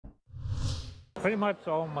Pretty much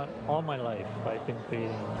all my life I've been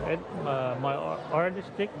creating. My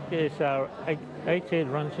artistic is I'd say it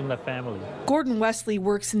runs in the family. Gordon Wesley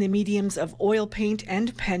works in the mediums of oil paint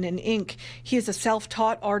and pen and ink. He is a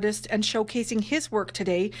self-taught artist and showcasing his work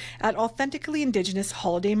today at Authentically Indigenous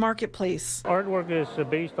Holiday Marketplace. Artwork is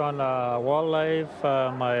based on wildlife,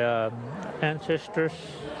 my ancestors,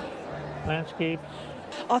 landscapes.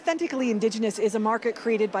 Authentically Indigenous is a market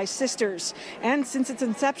created by sisters, and since its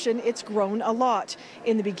inception, it's grown a lot.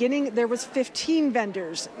 In the beginning, there was 15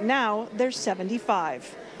 vendors. Now there's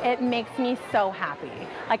 75. It makes me so happy.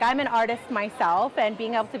 Like, I'm an artist myself, and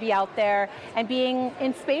being able to be out there and being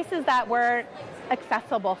in spaces that were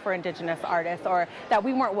accessible for Indigenous artists, or that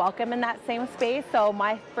we weren't welcome in that same space. So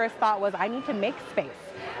my first thought was, I need to make space.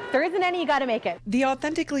 If there isn't any, you got to make it. The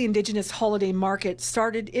Authentically Indigenous Holiday Market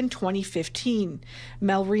started in 2015.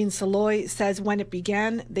 Melreen Saloy says when it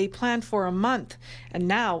began, they planned for a month, and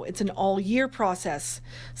now it's an all-year process.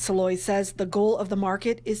 Saloy says the goal of the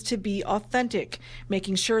market is to be authentic,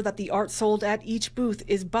 making sure that the art sold at each booth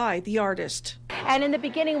is by the artist. And in the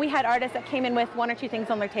beginning, we had artists that came in with one or two things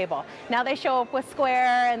on their table. Now they show up with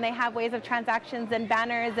Square, and they have ways of transactions and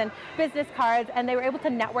banners and business cards, and they were able to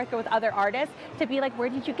network with other artists to be like, where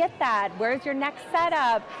did you get that? Where's your next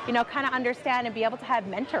setup? You know, kind of understand and be able to have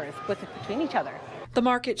mentors between each other. The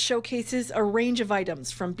market showcases a range of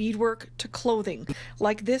items from beadwork to clothing,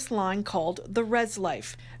 like this line called The Res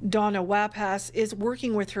Life. Donna Wapas is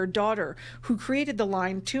working with her daughter, who created the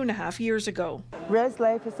line 2.5 years ago. Res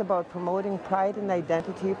Life is about promoting pride and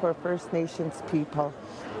identity for First Nations people.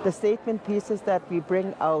 The statement pieces that we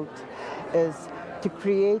bring out is to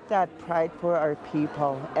create that pride for our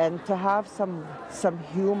people and to have some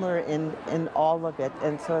humor in all of it,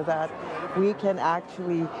 and so that we can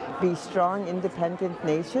actually be strong, independent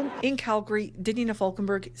nation. In Calgary, Danina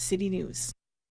Falkenberg, City News.